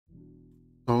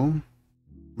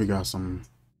We got some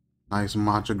nice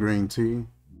matcha green tea.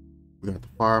 We got the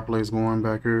fireplace going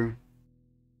back here.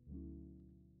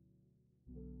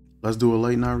 Let's do a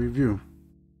late night review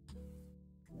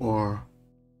or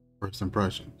first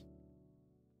impressions.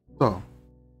 So,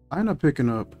 I ended up picking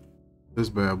up this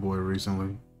bad boy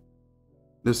recently.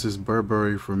 This is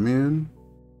Burberry for Men,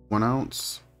 1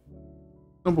 ounce,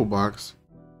 simple box.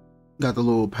 Got the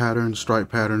little pattern, stripe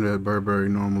pattern that Burberry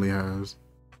normally has.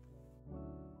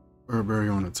 Burberry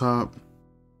on the top.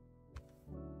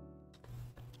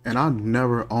 And I've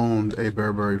never owned a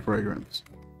Burberry fragrance.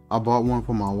 I bought one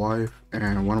for my wife,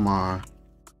 and one of my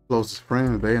closest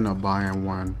friends, they ended up buying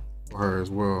one for her as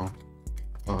well.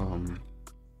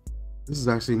 This is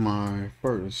actually my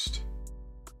first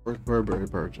Burberry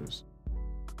purchase.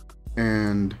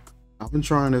 And I've been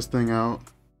trying this thing out.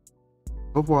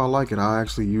 Hopefully I like it. I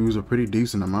actually use a pretty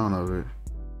decent amount of it.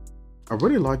 I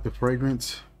really like the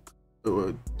fragrance.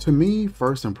 To me,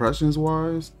 first impressions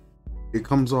wise, it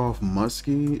comes off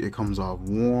musky, it comes off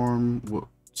warm,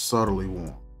 subtly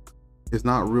warm. It's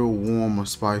not real warm or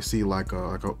spicy like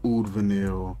a oud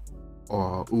vanille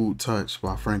or oud touch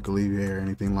by Frank Olivier or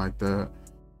anything like that,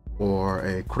 or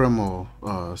a cremo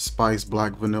spice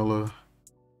black vanilla.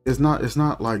 It's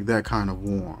not like that kind of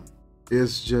warm.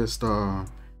 It's just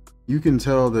you can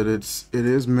tell that it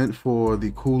is meant for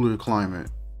the cooler climate,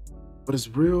 but it's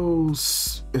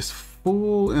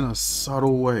full in a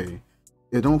subtle way.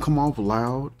 It don't come off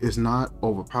loud. It's not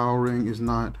overpowering. It's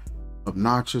not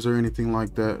obnoxious or anything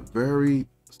like that. Very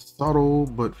subtle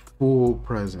but full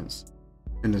presence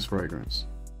in this fragrance.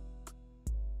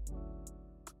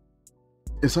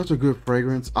 It's such a good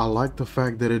fragrance. I like the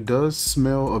fact that it does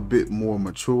smell a bit more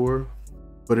mature,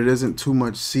 but it isn't too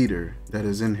much cedar that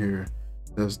is in here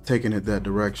that's taking it that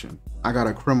direction. I got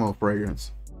a cremo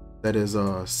fragrance that is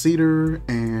cedar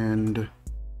and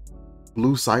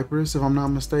blue cypress, if I'm not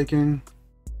mistaken,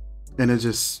 and it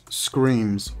just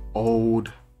screams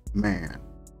old man,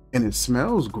 and it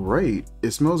smells great.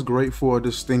 It smells great for a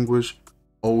distinguished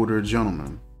older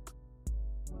gentleman.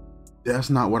 That's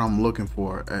not what I'm looking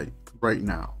for right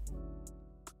now.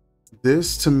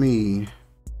 This to me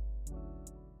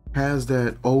has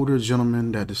that older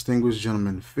gentleman, that distinguished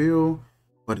gentleman feel,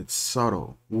 but it's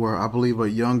subtle, where I believe a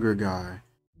younger guy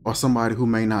or somebody who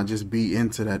may not just be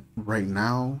into that right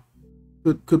now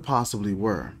could possibly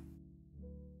wear.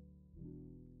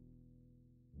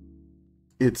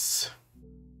 It's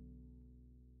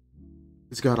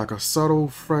got like a subtle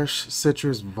fresh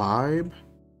citrus vibe,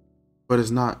 but it's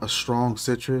not a strong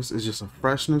citrus. It's just a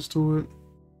freshness to it.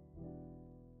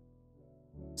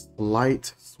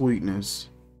 Light sweetness.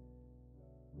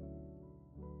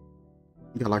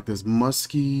 You got like this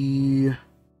musky,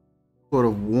 sort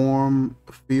of warm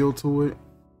feel to it,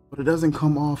 but it doesn't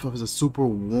come off as a super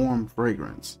warm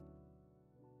fragrance.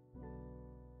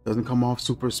 Doesn't come off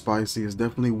super spicy. It's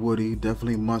definitely woody,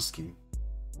 definitely musky.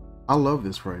 I love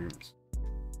this fragrance.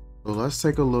 So let's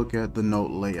take a look at the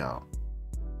note layout.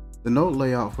 The note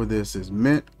layout for this is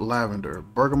mint, lavender,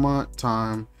 bergamot,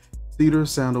 thyme, cedar,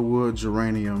 sandalwood,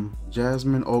 geranium,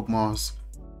 jasmine, oak moss,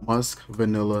 musk,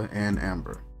 vanilla, and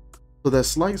amber. So that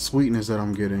slight sweetness that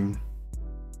I'm getting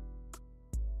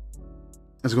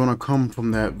is going to come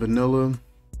from that vanilla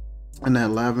and that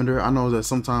lavender. I know that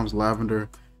sometimes lavender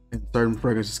and certain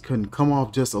fragrances can come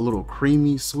off just a little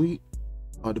creamy sweet,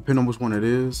 depending on which one it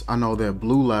is. I know that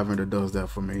blue lavender does that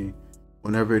for me.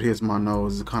 Whenever it hits my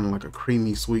nose, it's kind of like a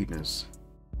creamy sweetness.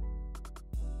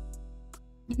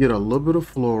 You get a little bit of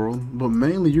floral, but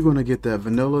mainly you're going to get that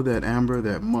vanilla, that amber,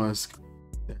 that musk,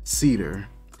 that cedar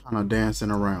kind of dancing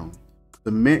around.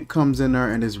 The mint comes in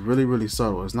there and it's really, really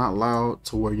subtle. It's not loud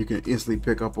to where you can instantly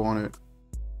pick up on it.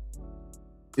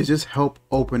 It just helps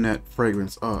open that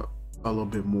fragrance up a little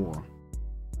bit more.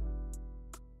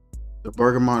 The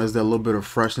bergamot is that little bit of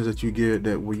freshness that you get,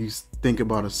 that when you think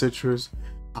about a citrus,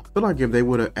 I feel like if they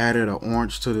would have added an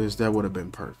orange to this, that would have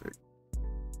been perfect.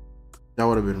 That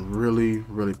would have been really,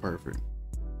 really perfect.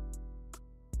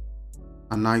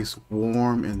 A nice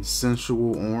warm and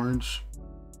sensual orange.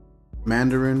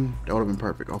 Mandarin, that would have been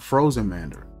perfect. A frozen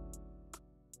mandarin,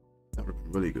 that would have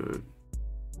been really good.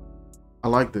 I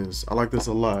like this. I like this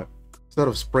a lot. Instead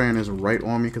of spraying this right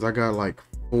on me, because I got like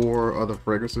 4 other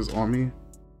fragrances on me,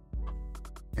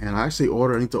 and I actually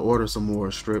need to order some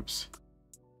more strips.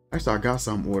 Actually, I got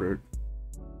some ordered.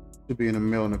 Should be in the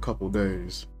mail in a couple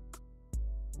days.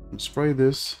 Spray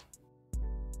this.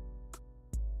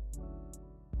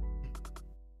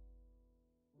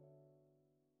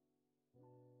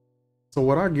 So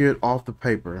what I get off the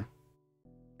paper,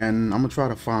 and I'm gonna try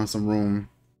to find some room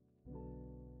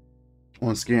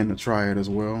on skin to try it as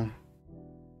well.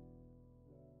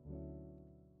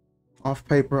 Off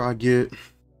paper, I get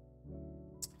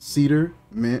cedar,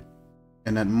 mint,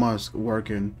 and that musk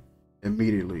working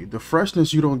immediately. The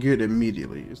freshness you don't get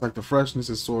immediately. It's like the freshness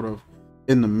is sort of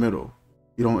in the middle.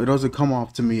 You don't, it doesn't come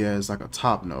off to me as like a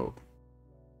top note.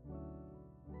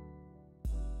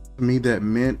 To me, that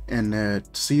mint and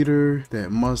that cedar,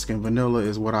 that musk and vanilla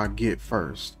is what I get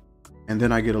first. And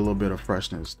then I get a little bit of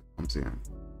freshness that comes in.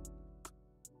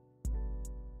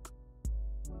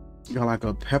 Got like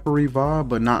a peppery vibe,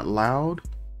 but not loud.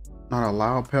 Not a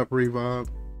loud peppery vibe.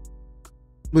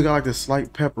 We got like this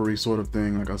slight peppery sort of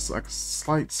thing, like a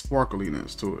slight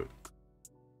sparkliness to it.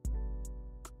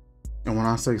 And when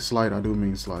I say slight, I do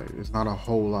mean slight. It's not a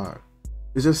whole lot.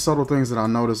 It's just subtle things that I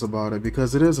notice about it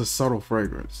because it is a subtle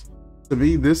fragrance. To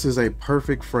me, this is a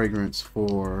perfect fragrance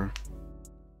for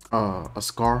a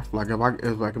scarf. Like if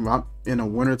I'm in a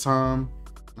winter time,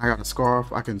 I got a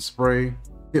scarf, I can spray,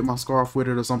 hit my scarf with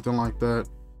it or something like that.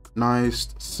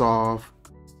 Nice, soft,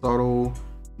 subtle,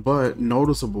 but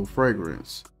noticeable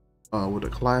fragrance with a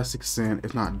classic scent.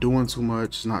 It's not doing too much.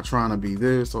 It's not trying to be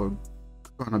this or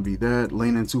trying to be that,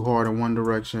 leaning too hard in one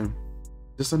direction.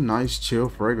 Just a nice chill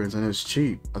fragrance, and it's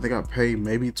cheap. I think I paid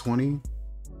maybe 20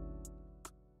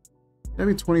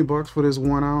 bucks for this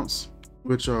 1 ounce,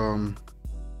 which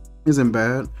isn't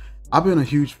bad. I've been a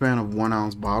huge fan of 1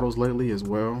 ounce bottles lately as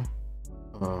well,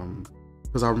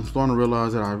 because I'm starting to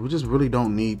realize that I just really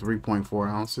don't need 3.4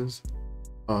 ounces.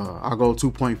 I go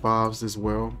 2.5s as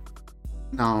well.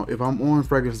 Now, if I'm on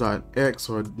fragrance.x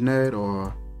or net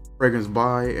or fragrance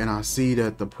buy and I see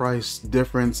that the price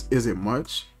difference isn't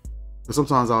much, but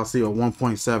sometimes I'll see a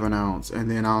 1.7 ounce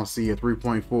and then I'll see a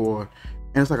 3.4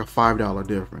 and it's like a $5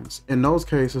 difference. In those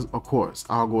cases, of course,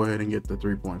 I'll go ahead and get the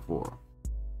 3.4.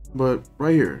 But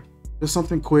right here, just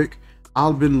something quick.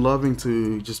 I've been loving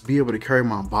to just be able to carry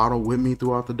my bottle with me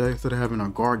throughout the day instead of having a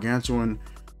gargantuan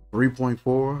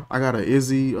 3.4. I got a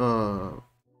Izzy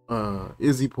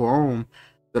Pour Homme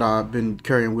that I've been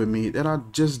carrying with me that I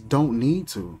just don't need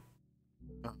to.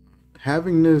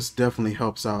 Having this definitely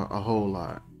helps out a whole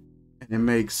lot, and it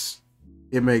makes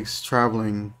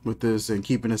traveling with this and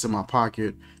keeping this in my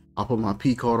pocket. I'll put my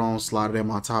pea coat on, slide it in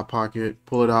my top pocket,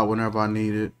 pull it out whenever I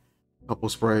need it. A couple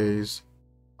sprays.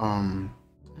 I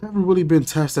haven't really been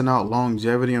testing out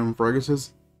longevity on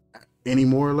fragrances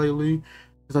anymore lately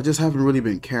because I just haven't really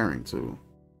been caring to.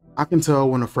 I can tell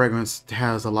when a fragrance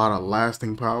has a lot of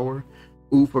lasting power.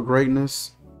 Ooh for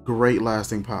greatness, great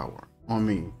lasting power on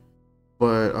me.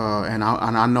 But and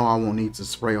I know I won't need to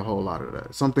spray a whole lot of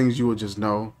that. Some things you would just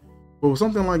know. But with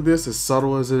something like this, as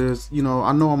subtle as it is, you know,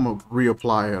 I know I'm gonna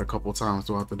reapply it a couple times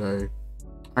throughout the day.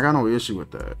 I got no issue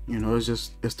with that. You know,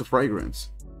 it's the fragrance.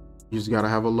 You just gotta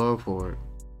have a love for it.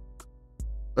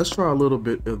 Let's try a little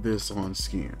bit of this on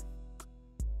skin.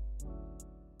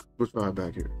 We'll try it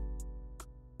back here.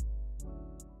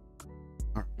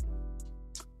 All right.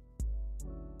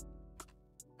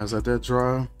 As let that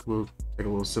dry, we'll take a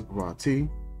little sip of our tea.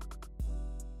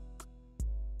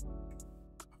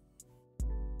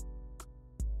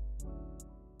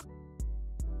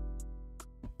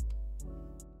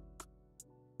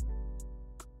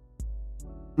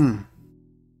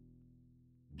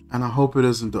 And I hope it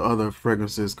isn't the other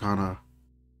fragrances kind of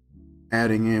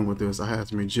adding in with this. I had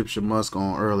some Egyptian musk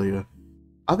on earlier.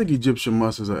 I think Egyptian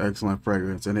musk is an excellent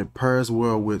fragrance, and it pairs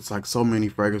well with like so many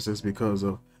fragrances because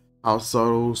of how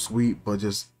subtle, sweet, but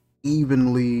just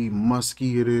evenly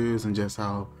musky it is, and just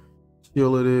how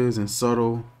chill it is and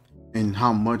subtle, and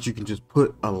how much you can just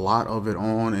put a lot of it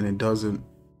on and it doesn't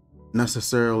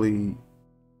necessarily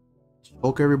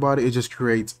choke everybody. It just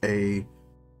creates a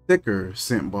thicker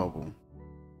scent bubble.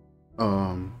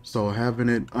 So having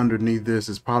it underneath this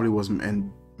is probably what's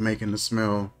making the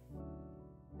smell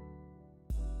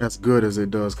as good as it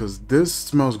does, because this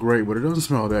smells great, but it doesn't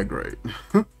smell that great.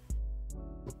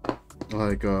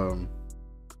 Like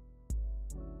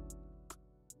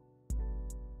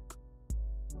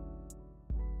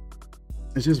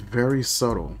it's just very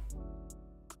subtle.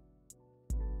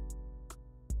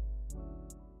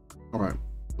 All right,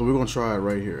 so we're gonna try it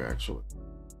right here actually.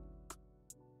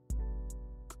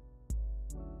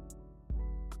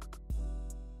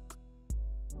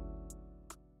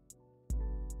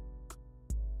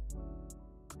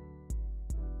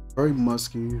 Very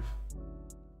musky.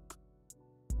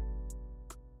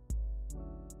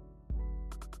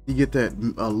 You get that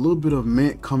a little bit of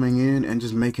mint coming in and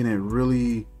just making it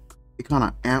really, it kind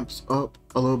of amps up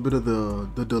a little bit of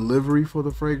the delivery for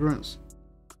the fragrance,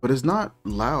 but it's not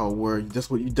loud where that's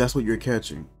what you're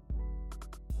catching.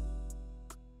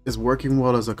 It's working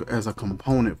well as a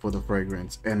component for the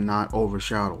fragrance and not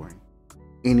overshadowing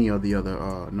any of the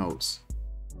other notes.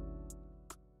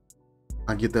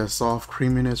 I get that soft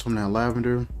creaminess from that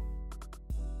lavender.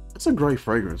 It's a great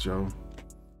fragrance, yo.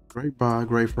 Great buy,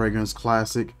 great fragrance,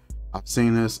 classic. I've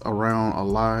seen this around a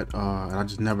lot, and I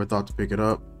just never thought to pick it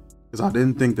up because I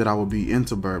didn't think that I would be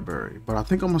into Burberry. But I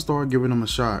think I'm gonna start giving them a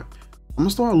shot. I'm gonna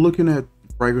start looking at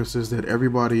fragrances that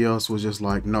everybody else was just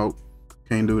like, nope,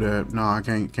 can't do that. No, I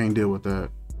can't deal with that.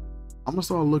 I'm gonna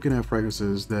start looking at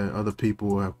fragrances that other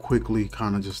people have quickly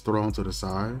kind of just thrown to the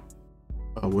side.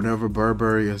 Whenever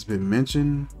Burberry has been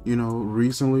mentioned, you know,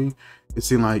 recently, it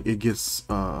seemed like it gets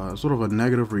sort of a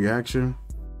negative reaction.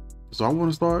 So I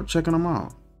want to start checking them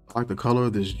out. I like the color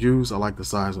of this juice. I like the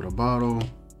size of the bottle.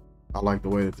 I like the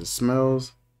way that this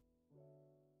smells.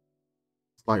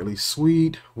 Slightly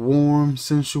sweet, warm,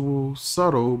 sensual,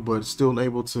 subtle, but still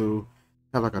able to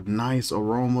have like a nice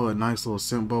aroma, a nice little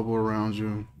scent bubble around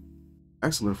you.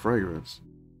 Excellent fragrance.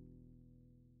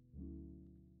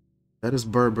 That is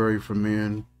Burberry for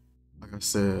men. Like I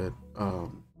said,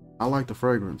 I like the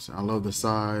fragrance. I love the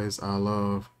size. I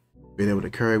love being able to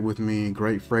carry it with me.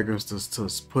 Great fragrance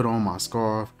to put on my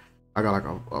scarf. I got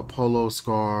like a polo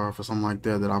scarf or something like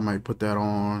that I might put that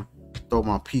on. Throw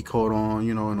my pea coat on,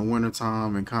 you know, in the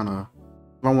wintertime, and kind of,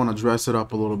 if I want to dress it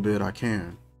up a little bit, I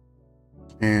can.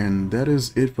 And that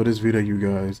is it for this video, you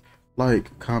guys.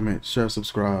 Like, comment, share,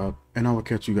 subscribe, and I will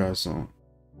catch you guys soon.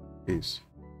 Peace.